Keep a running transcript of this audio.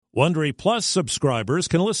Wondery Plus subscribers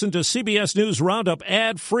can listen to CBS News Roundup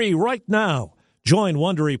ad-free right now. Join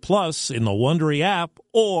Wondery Plus in the Wondery app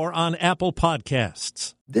or on Apple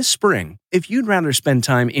Podcasts. This spring, if you'd rather spend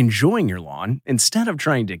time enjoying your lawn instead of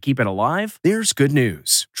trying to keep it alive, there's good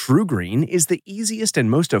news. True Green is the easiest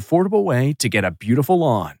and most affordable way to get a beautiful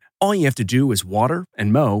lawn. All you have to do is water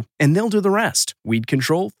and mow, and they'll do the rest. Weed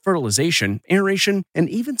control, fertilization, aeration, and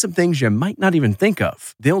even some things you might not even think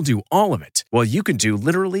of. They'll do all of it, while you can do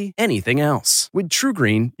literally anything else. With True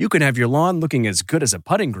Green, you can have your lawn looking as good as a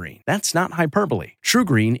putting green. That's not hyperbole. True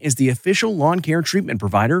Green is the official lawn care treatment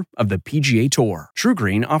provider of the PGA Tour. True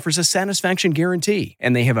Green offers a satisfaction guarantee,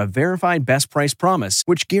 and they have a verified best price promise,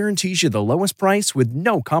 which guarantees you the lowest price with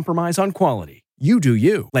no compromise on quality. You do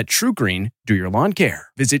you. Let True Green do your lawn care.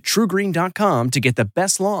 Visit TrueGreen.com to get the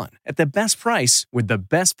best lawn at the best price with the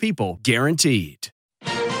best people guaranteed.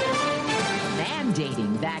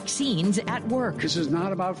 Mandating vaccines at work. This is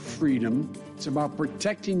not about freedom. It's about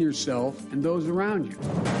protecting yourself and those around you.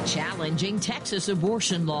 Challenging Texas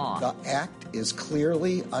abortion law. The act is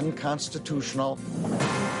clearly unconstitutional.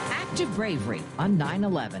 Act of bravery on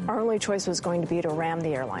 9/11. Our only choice was going to be to ram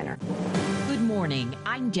the airliner. Good morning.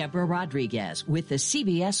 I'm Deborah Rodriguez with the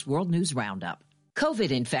CBS World News Roundup.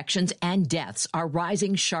 COVID infections and deaths are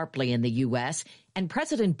rising sharply in the U.S., and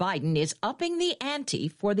President Biden is upping the ante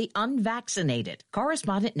for the unvaccinated.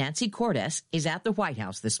 Correspondent Nancy Cordes is at the White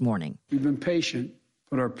House this morning. We've been patient,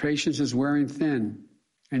 but our patience is wearing thin,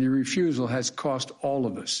 and your refusal has cost all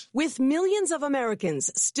of us. With millions of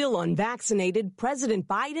Americans still unvaccinated, President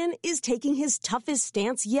Biden is taking his toughest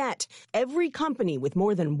stance yet. Every company with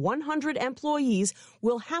more than 100 employees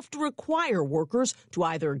will have to require workers to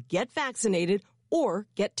either get vaccinated or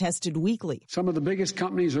get tested weekly. Some of the biggest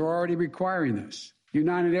companies are already requiring this.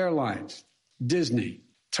 United Airlines, Disney,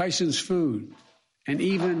 Tyson's Food, and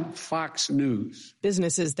even Fox News.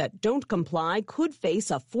 Businesses that don't comply could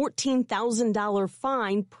face a $14,000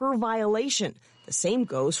 fine per violation. The same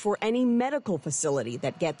goes for any medical facility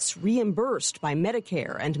that gets reimbursed by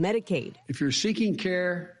Medicare and Medicaid. If you're seeking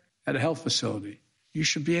care at a health facility, you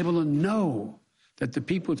should be able to know that the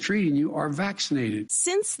people treating you are vaccinated.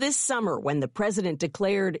 Since this summer, when the president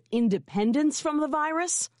declared independence from the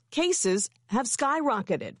virus, cases have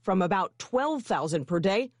skyrocketed from about 12,000 per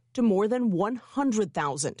day to more than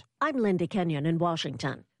 100,000. I'm Linda Kenyon in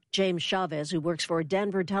Washington. James Chavez, who works for a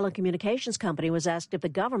Denver telecommunications company, was asked if the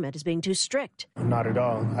government is being too strict. Not at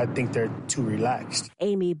all. I think they're too relaxed.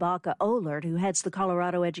 Amy Baca-Olert, who heads the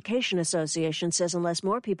Colorado Education Association, says unless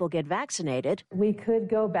more people get vaccinated, we could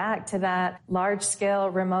go back to that large-scale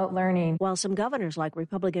remote learning. While some governors like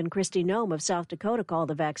Republican Kristi Noem of South Dakota call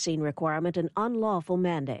the vaccine requirement an unlawful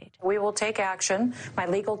mandate. We will take action. My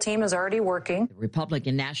legal team is already working. The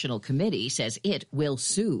Republican National Committee says it will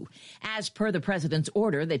sue. As per the president's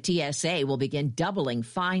order, the TSA will begin doubling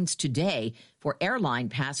fines today for airline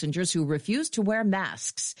passengers who refuse to wear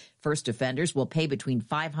masks. First offenders will pay between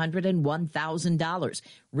 $500 and $1,000.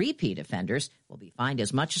 Repeat offenders will be fined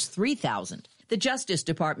as much as $3,000. The Justice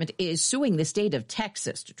Department is suing the state of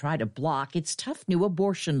Texas to try to block its tough new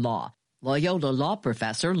abortion law. Loyola law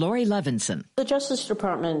professor Lori Levinson. The Justice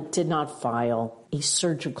Department did not file a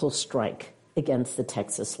surgical strike against the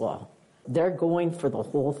Texas law. They're going for the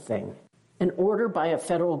whole thing. An order by a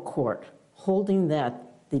federal court holding that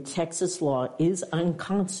the Texas law is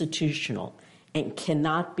unconstitutional and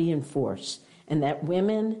cannot be enforced, and that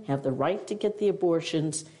women have the right to get the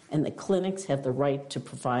abortions and the clinics have the right to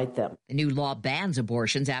provide them. The new law bans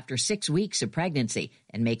abortions after 6 weeks of pregnancy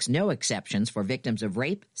and makes no exceptions for victims of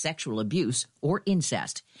rape, sexual abuse, or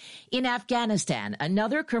incest. In Afghanistan,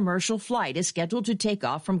 another commercial flight is scheduled to take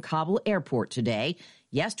off from Kabul airport today.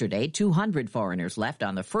 Yesterday, 200 foreigners left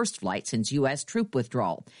on the first flight since U.S. troop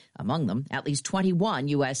withdrawal. Among them, at least 21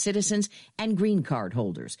 U.S. citizens and green card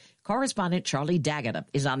holders. Correspondent Charlie Daggett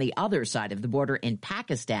is on the other side of the border in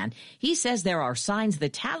Pakistan. He says there are signs the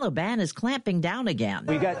Taliban is clamping down again.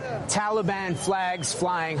 We got Taliban flags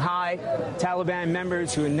flying high, Taliban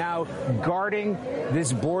members who are now guarding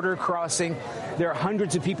this border crossing. There are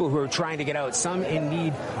hundreds of people who are trying to get out, some in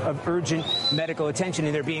need of urgent medical attention,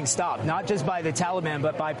 and they're being stopped, not just by the Taliban,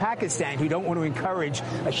 but by Pakistan, who don't want to encourage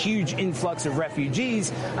a huge influx of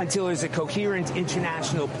refugees until there's a coherent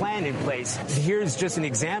international plan in place. Here's just an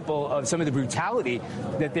example of some of the brutality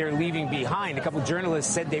that they're leaving behind. A couple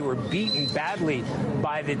journalists said they were beaten badly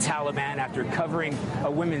by the Taliban after covering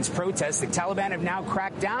a women's protest. The Taliban have now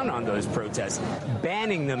cracked down on those protests,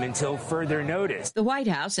 banning them until further notice. The White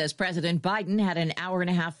House says President Biden had an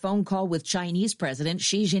hour-and-a-half phone call with Chinese President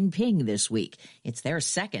Xi Jinping this week. It's their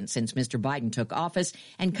second since Mr. Biden took office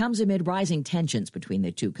and comes amid rising tensions between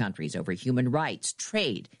the two countries over human rights,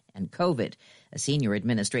 trade, and COVID. A senior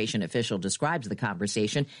administration official describes the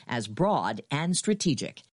conversation as broad and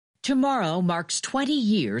strategic. Tomorrow marks 20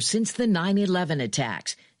 years since the 9/11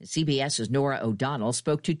 attacks. CBS's Nora O'Donnell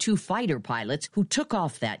spoke to two fighter pilots who took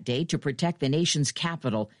off that day to protect the nation's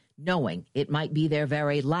capital, knowing it might be their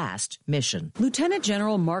very last mission. Lieutenant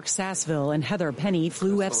General Mark Sassville and Heather Penny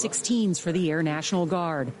flew F-16s for the Air National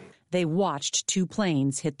Guard. They watched two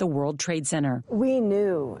planes hit the World Trade Center. We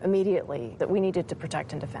knew immediately that we needed to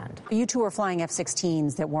protect and defend. You two were flying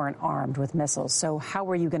F-16s that weren't armed with missiles, so how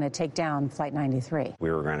were you going to take down Flight 93? We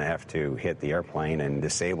were going to have to hit the airplane and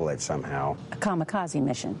disable it somehow. A kamikaze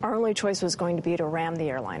mission. Our only choice was going to be to ram the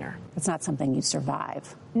airliner. It's not something you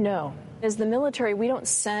survive. No. As the military, we don't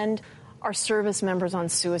send our service members on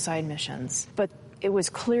suicide missions, but it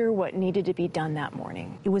was clear what needed to be done that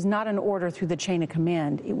morning. It was not an order through the chain of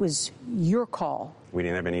command. It was your call. We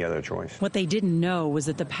didn't have any other choice. What they didn't know was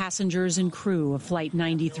that the passengers and crew of Flight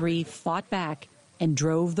 93 fought back and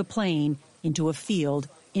drove the plane into a field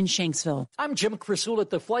in Shanksville. I'm Jim Crisul at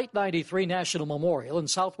the Flight 93 National Memorial in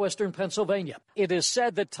southwestern Pennsylvania. It is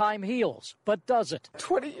said that time heals, but does it?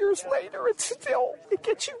 20 years later, it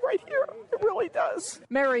gets you right here. It really does.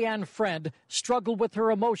 Marianne Friend struggled with her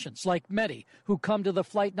emotions like many who come to the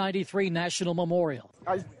Flight 93 National Memorial.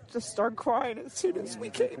 I just started crying as soon as we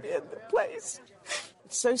came in the place.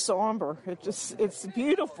 It's so somber. It's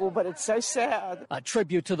beautiful, but it's so sad. A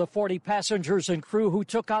tribute to the 40 passengers and crew who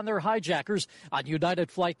took on their hijackers on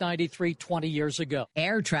United Flight 93 20 years ago.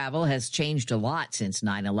 Air travel has changed a lot since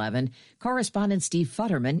 9/11. Correspondent Steve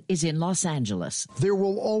Futterman is in Los Angeles. There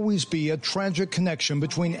will always be a tragic connection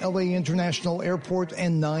between L.A. International Airport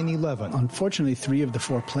and 9/11. Unfortunately, 3 of the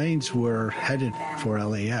 4 planes were headed for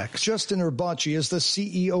LAX. Justin Urbachi is the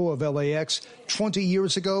CEO of LAX. 20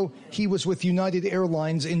 years ago, he was with United Airlines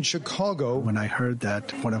in Chicago. When I heard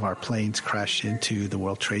that one of our planes crashed into the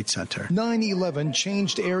World Trade Center. 9/11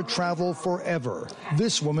 changed air travel forever.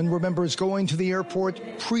 This woman remembers going to the airport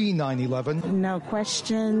pre-9/11. No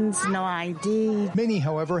questions, no ID. Many,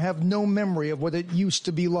 however, have no memory of what it used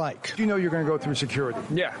to be like. You know you're going to go through security.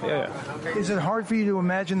 Yeah. Is it hard for you to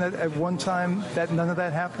imagine that at one time that none of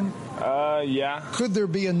that happened? Yeah. Could there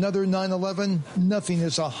be another 9/11? Nothing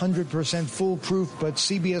is 100% foolproof, but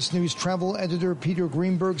CBS News travel editor Peter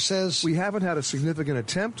Greenberg says, we haven't had a significant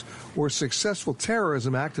attempt or successful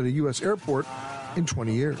terrorism act at a U.S. airport in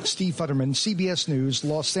 20 years. Steve Futterman, CBS News,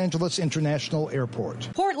 Los Angeles International Airport.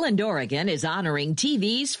 Portland, Oregon is honoring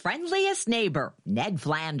TV's friendliest neighbor, Ned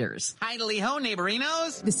Flanders. Hi-de-ho,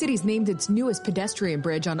 neighborinos. The city's named its newest pedestrian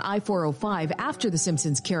bridge on I-405 after the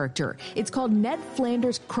Simpsons character. It's called Ned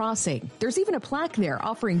Flanders Crossing. There's even a plaque there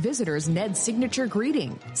offering visitors Ned's signature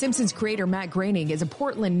greeting. Simpsons creator Matt Groening is a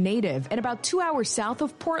Portland native, and about 2 hours south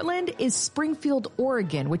of Portland is Springfield,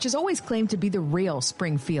 Oregon, which is always claimed to be the real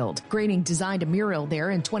Springfield. Groening designed a mural there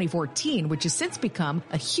in 2014, which has since become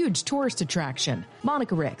a huge tourist attraction.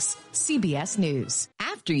 Monica Ricks, CBS News.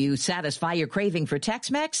 After you satisfy your craving for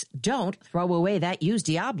Tex-Mex, don't throw away that used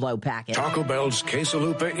Diablo packet. Taco Bell's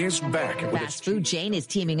Quesalupa is back. Fast food chain is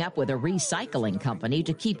teaming up with a recycling company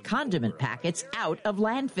to keep condiment packets out of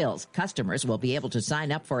landfills. Customers will be able to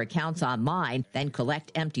sign up for accounts online, then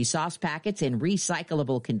collect empty sauce packets in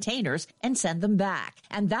recyclable containers and send them back.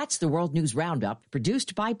 And that's the World News Roundup,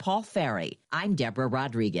 produced by Paul Ferry. I'm Deborah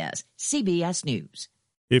Rodriguez, CBS News.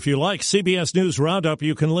 If you like CBS News Roundup,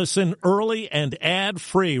 you can listen early and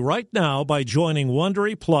ad-free right now by joining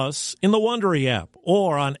Wondery Plus in the Wondery app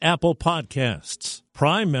or on Apple Podcasts.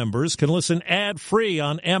 Prime members can listen ad-free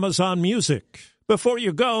on Amazon Music. Before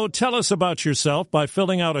you go, tell us about yourself by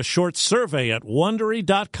filling out a short survey at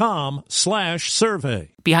Wondery.com/survey.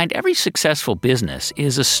 Behind every successful business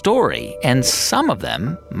is a story, and some of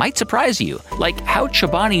them might surprise you. Like how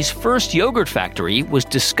Chobani's first yogurt factory was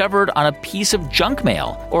discovered on a piece of junk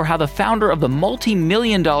mail, or how the founder of the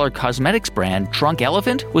multi-million-dollar cosmetics brand Drunk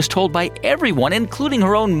Elephant was told by everyone, including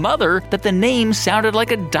her own mother, that the name sounded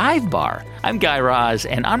like a dive bar. I'm Guy Raz,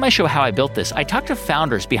 and on my show How I Built This, I talk to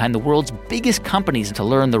founders behind the world's biggest companies to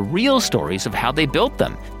learn the real stories of how they built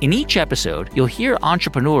them. In each episode, you'll hear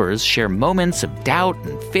entrepreneurs share moments of doubt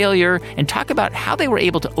and failure and talk about how they were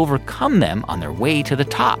able to overcome them on their way to the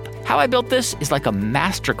top. How I Built This is like a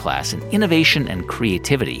masterclass in innovation and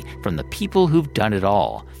creativity from the people who've done it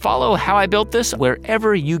all. Follow How I Built This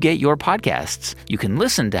wherever you get your podcasts. You can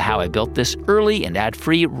listen to How I Built This early and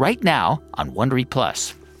ad-free right now on Wondery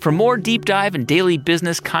Plus. For more deep dive and daily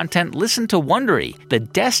business content, listen to Wondery, the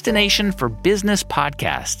destination for business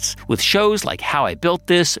podcasts. With shows like How I Built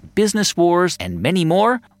This, Business Wars, and many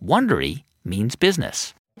more, Wondery means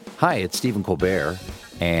business. Hi, it's Stephen Colbert.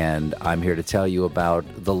 And I'm here to tell you about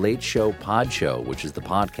The Late Show Pod Show, which is the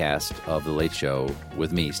podcast of The Late Show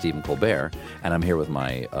with me, Stephen Colbert. And I'm here with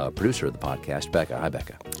my producer of the podcast, Becca. Hi,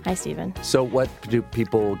 Becca. Hi, Stephen. So what do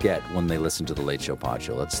people get when they listen to The Late Show Pod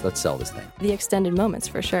Show? Let's sell this thing. The extended moments,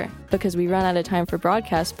 for sure. Because we run out of time for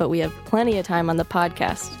broadcast, but we have plenty of time on the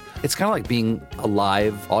podcast. It's kind of like being a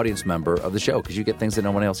live audience member of the show because you get things that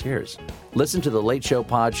no one else hears. Listen to The Late Show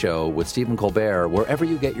Pod Show with Stephen Colbert wherever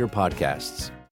you get your podcasts.